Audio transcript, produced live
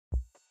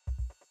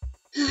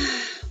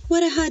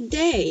What a hot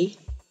day.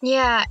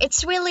 Yeah,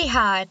 it's really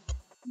hot.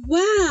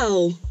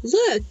 Wow,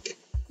 look.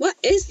 What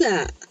is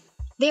that?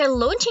 They're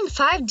launching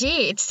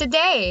 5G. It's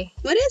today.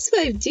 What is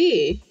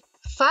 5G?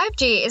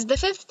 5G is the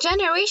fifth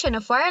generation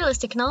of wireless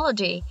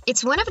technology.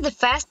 It's one of the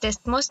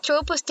fastest, most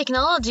robust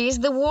technologies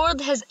the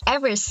world has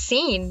ever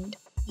seen.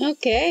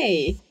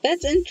 Okay,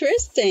 that's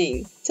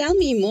interesting. Tell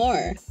me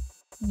more.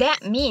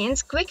 That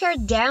means quicker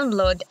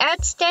download,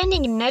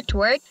 outstanding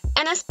network,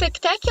 and a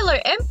spectacular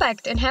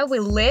impact on how we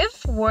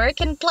live,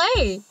 work, and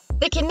play.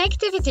 The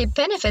connectivity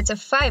benefits of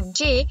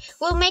 5G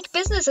will make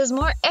businesses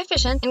more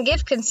efficient and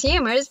give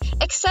consumers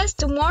access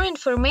to more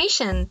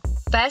information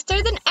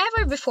faster than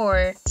ever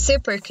before.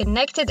 Super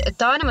connected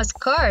autonomous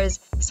cars,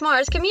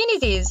 smart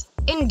communities,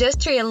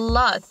 industrial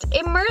lot,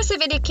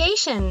 immersive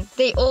education,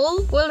 they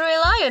all will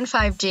rely on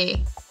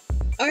 5G.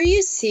 Are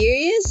you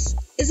serious?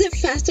 Is it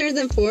faster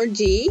than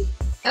 4G?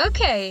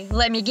 Okay,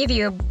 let me give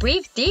you a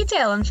brief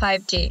detail on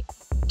 5G.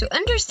 To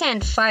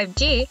understand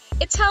 5G,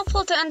 it's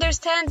helpful to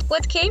understand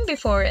what came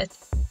before it.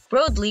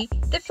 Broadly,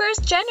 the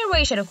first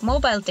generation of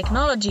mobile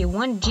technology,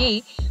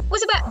 1G,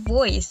 was about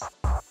voice.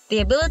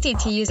 The ability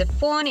to use a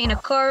phone in a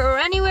car or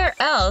anywhere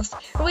else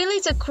really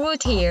took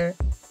root here.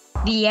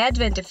 The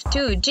advent of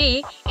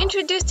 2G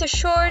introduced a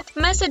short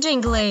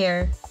messaging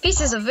layer,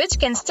 pieces of which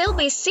can still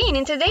be seen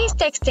in today's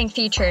texting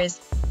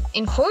features.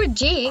 In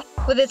 4G,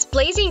 with its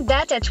blazing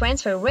data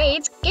transfer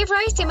rates, gave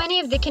rise to many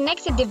of the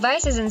connected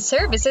devices and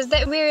services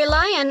that we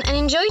rely on and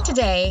enjoy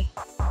today.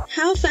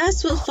 How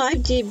fast will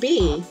 5G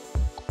be?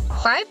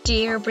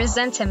 5G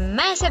represents a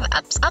massive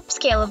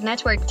upscale of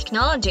network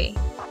technology.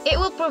 It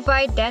will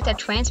provide data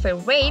transfer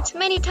rates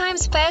many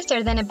times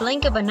faster than a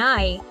blink of an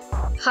eye,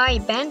 high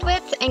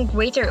bandwidth and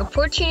greater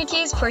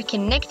opportunities for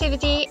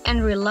connectivity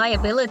and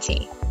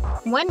reliability.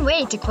 One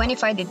way to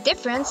quantify the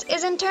difference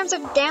is in terms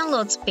of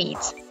download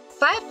speeds.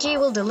 5G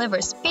will deliver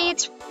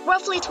speeds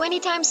roughly 20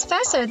 times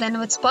faster than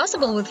what's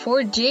possible with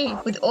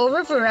 4G. With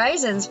over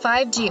Verizon's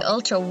 5G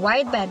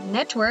ultra-wideband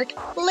network,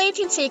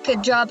 latency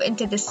could drop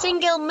into the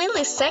single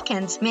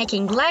milliseconds,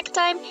 making lag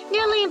time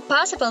nearly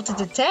impossible to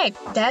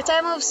detect.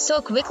 Data moves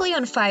so quickly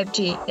on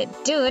 5G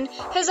that Dune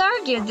has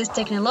argued this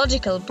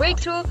technological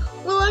breakthrough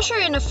will usher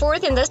in a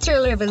fourth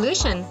industrial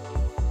revolution.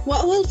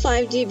 What will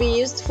 5G be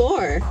used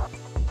for?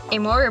 A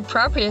more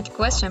appropriate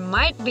question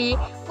might be,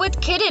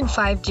 what couldn't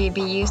 5G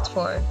be used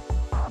for?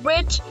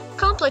 Rich,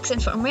 complex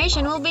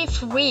information will be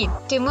freed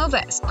to move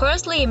at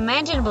scarcely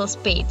imaginable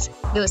speeds.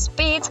 Those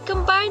speeds,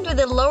 combined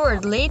with a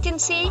lowered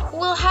latency,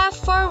 will have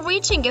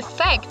far-reaching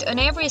effect on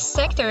every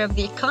sector of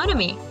the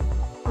economy.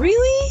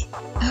 Really?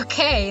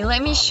 Okay,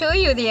 let me show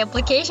you the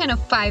application of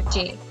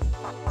 5G.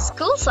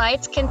 School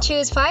sites can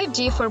choose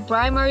 5G for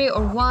primary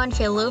or WAN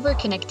failover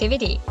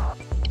connectivity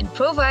and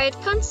provide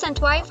constant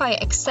Wi-Fi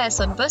access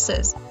on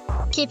buses,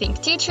 keeping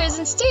teachers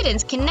and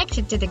students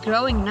connected to the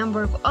growing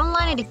number of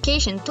online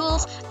education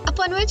tools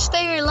upon which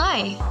they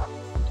rely.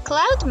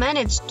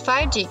 Cloud-managed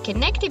 5G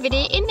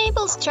connectivity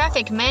enables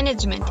traffic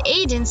management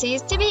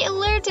agencies to be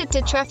alerted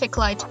to traffic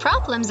light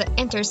problems at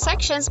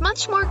intersections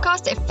much more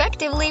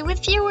cost-effectively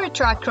with fewer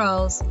truck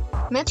rolls.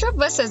 Metro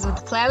buses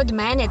with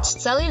cloud-managed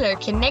cellular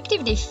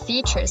connectivity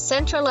feature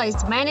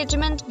centralized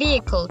management,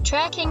 vehicle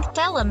tracking,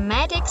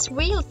 telematics,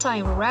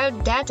 real-time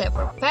route data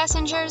for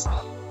passengers,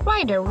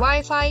 rider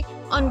Wi-Fi,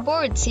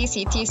 onboard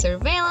CCTV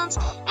surveillance,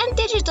 and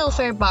digital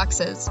fare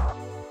boxes.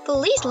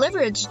 Police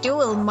leverage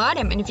dual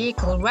modem and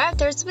vehicle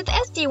routers with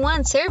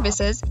SD-WAN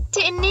services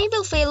to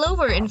enable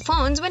failover in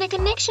phones when a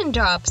connection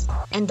drops,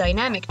 and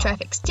dynamic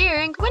traffic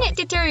steering when it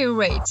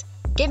deteriorates,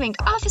 giving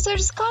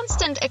officers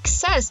constant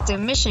access to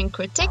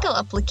mission-critical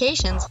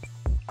applications.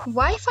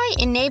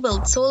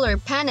 Wi-Fi-enabled solar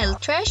panel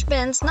trash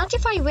bins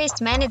notify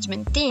waste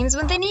management teams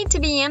when they need to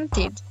be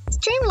emptied,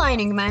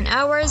 streamlining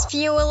man-hours,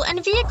 fuel,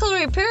 and vehicle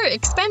repair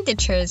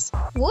expenditures.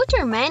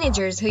 Water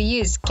managers who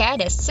use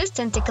CAD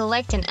Assistant to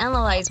collect and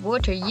analyze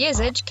water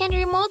usage can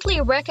remotely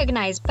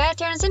recognize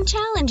patterns and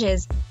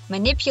challenges,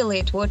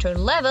 manipulate water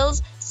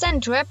levels,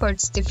 send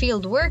reports to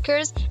field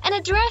workers, and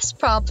address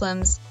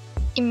problems.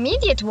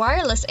 Immediate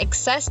wireless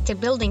access to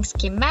building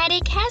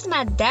schematic,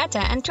 hazmat data,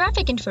 and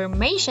traffic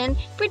information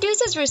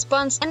produces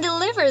response and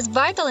delivers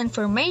vital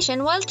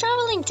information while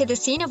traveling to the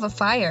scene of a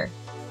fire.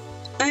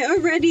 I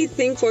already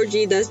think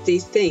 4G does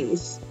these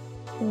things.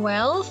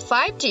 Well,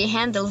 5G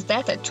handles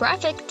data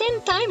traffic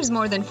 10 times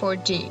more than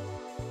 4G,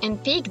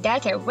 and peak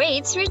data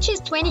rates reaches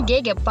 20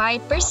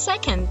 GB per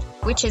second,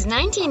 which is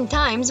 19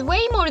 times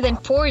way more than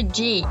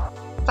 4G.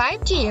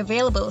 5G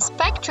available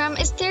spectrum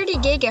is 30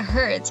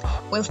 GHz,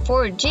 while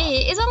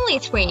 4G is only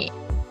 3.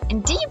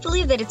 And do you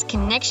believe that its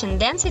connection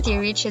density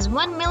reaches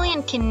 1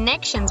 million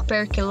connections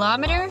per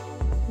kilometer?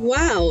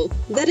 Wow,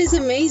 that is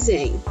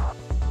amazing.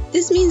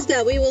 This means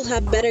that we will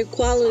have better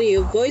quality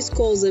of voice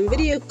calls and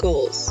video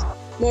calls,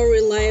 more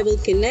reliable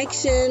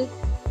connection,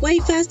 way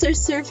faster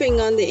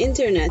surfing on the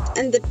internet,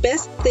 and the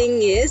best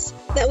thing is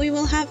that we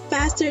will have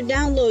faster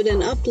download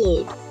and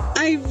upload.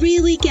 I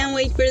really can't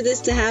wait for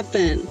this to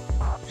happen.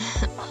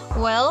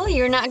 Well,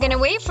 you're not gonna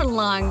wait for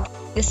long.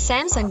 The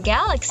Samsung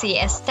Galaxy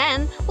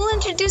S10 will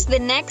introduce the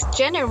next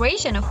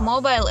generation of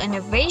mobile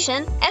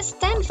innovation,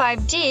 S10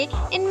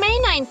 5G, in May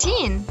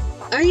 19.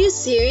 Are you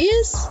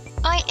serious?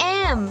 I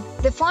am!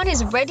 The phone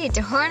is ready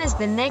to harness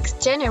the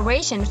next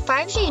generation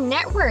 5G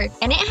network,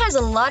 and it has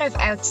a lot of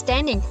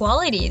outstanding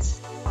qualities.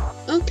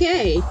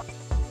 Okay,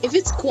 if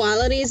its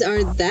qualities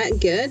are that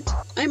good,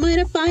 I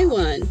might buy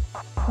one.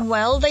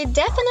 Well, they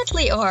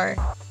definitely are.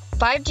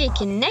 5G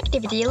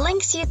connectivity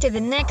links you to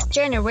the next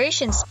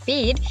generation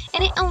speed,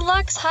 and it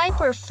unlocks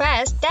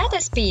hyper-fast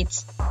data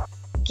speeds.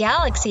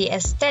 Galaxy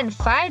S10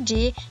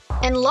 5G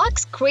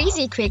unlocks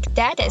crazy quick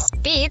data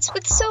speeds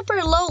with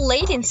super low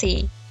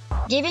latency,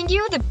 giving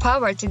you the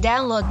power to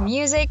download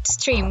music,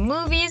 stream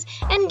movies,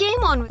 and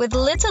game on with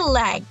little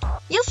lag.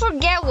 You'll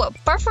forget what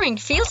buffering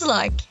feels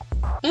like.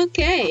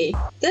 Okay,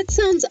 that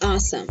sounds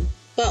awesome.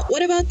 But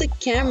what about the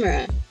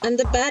camera and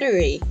the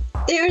battery?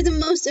 They are the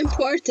most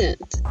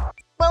important.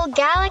 Well,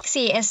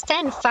 Galaxy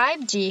S10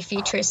 5G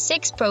features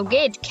 6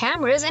 Pro-grade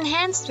cameras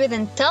enhanced with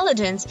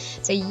intelligence,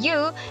 so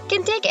you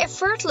can take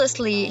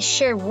effortlessly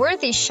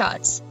share-worthy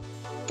shots.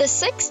 The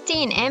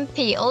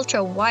 16MP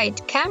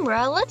ultra-wide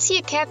camera lets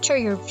you capture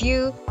your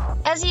view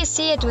as you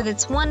see it with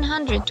its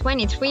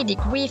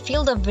 123-degree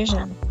field of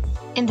vision.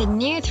 And the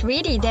new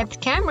 3D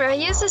depth camera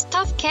uses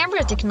tough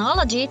camera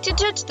technology to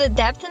judge the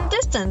depth and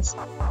distance,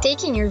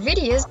 taking your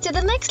videos to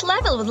the next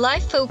level with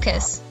live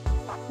focus.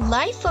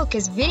 Live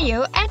focus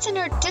video adds an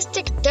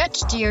artistic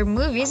touch to your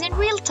movies in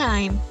real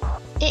time.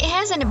 It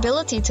has an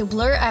ability to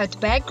blur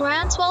out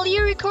backgrounds while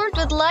you record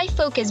with live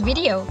focus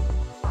video.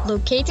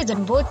 Located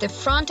on both the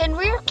front and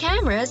rear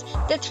cameras,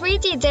 the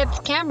 3D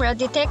depth camera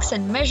detects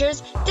and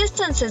measures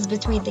distances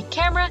between the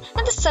camera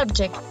and the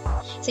subject,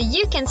 so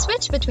you can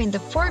switch between the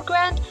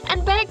foreground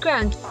and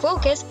background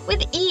focus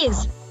with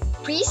ease.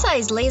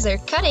 Precise laser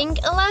cutting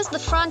allows the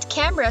front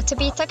camera to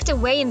be tucked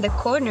away in the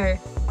corner,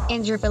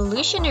 and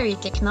revolutionary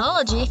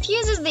technology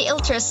fuses the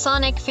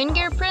ultrasonic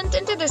fingerprint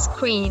into the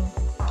screen.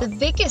 The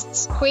biggest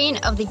screen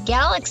of the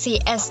Galaxy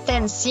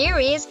S10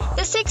 series,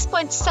 the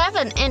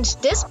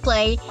 6.7-inch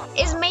display,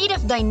 is made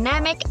of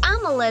dynamic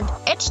AMOLED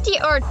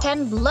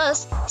HDR10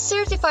 Plus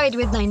certified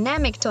with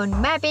dynamic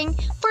tone mapping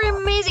for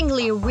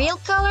amazingly real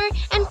color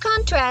and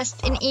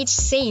contrast in each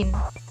scene.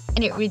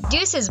 And it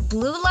reduces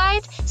blue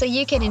light so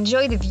you can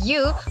enjoy the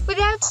view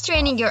without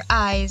straining your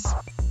eyes.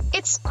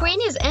 Its screen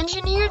is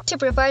engineered to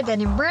provide an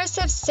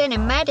immersive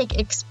cinematic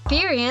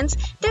experience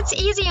that's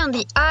easy on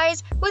the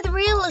eyes with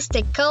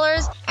realistic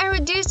colors and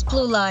reduced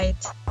blue light.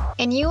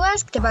 And you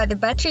asked about the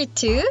battery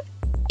too?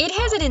 It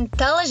has an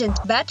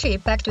intelligent battery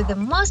packed with the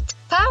most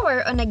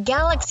power on a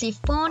Galaxy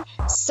phone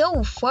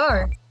so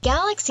far.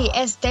 Galaxy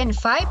S10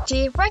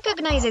 5G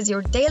recognizes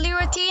your daily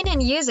routine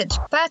and usage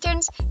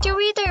patterns to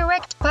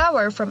redirect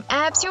power from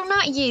apps you're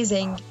not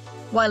using,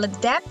 while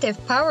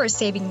Adaptive Power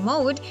Saving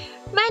Mode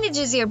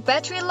manages your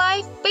battery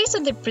life based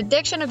on the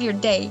prediction of your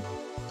day.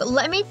 But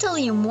let me tell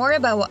you more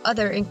about what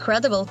other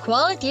incredible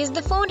qualities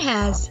the phone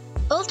has.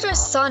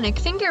 Ultrasonic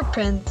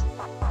fingerprint,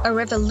 a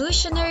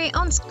revolutionary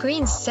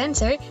on-screen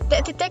sensor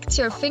that detects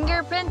your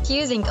fingerprint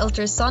using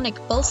ultrasonic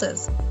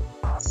pulses.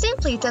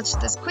 Simply touch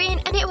the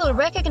screen and it will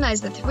recognize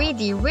the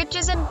 3D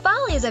ridges and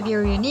valleys of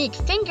your unique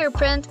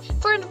fingerprint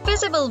for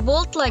invisible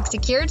vault-like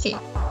security.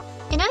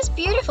 And as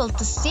beautiful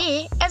to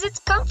see as it's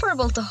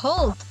comfortable to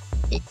hold.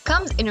 It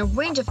comes in a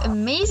range of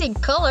amazing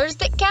colors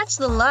that catch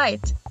the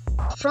light.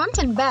 Front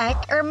and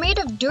back are made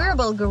of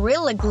durable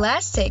Gorilla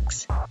Glass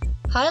 6,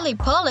 highly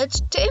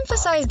polished to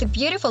emphasize the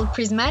beautiful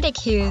prismatic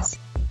hues.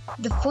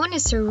 The phone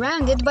is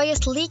surrounded by a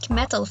sleek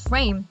metal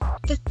frame,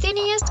 the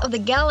thinnest of the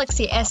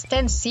Galaxy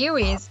S10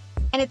 series,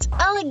 and it's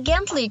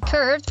elegantly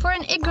curved for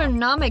an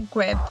ergonomic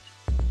grip.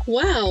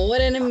 Wow,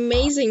 what an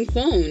amazing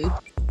phone!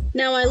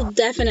 Now I'll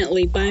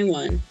definitely buy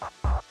one.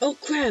 Oh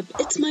crap,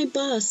 it's my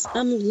boss.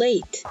 I'm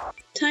late.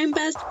 Time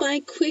passed by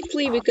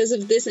quickly because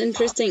of this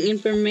interesting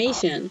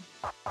information.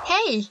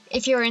 Hey,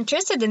 if you're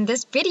interested in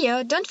this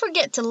video, don't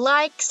forget to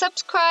like,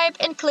 subscribe,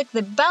 and click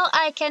the bell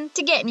icon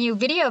to get new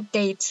video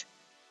updates.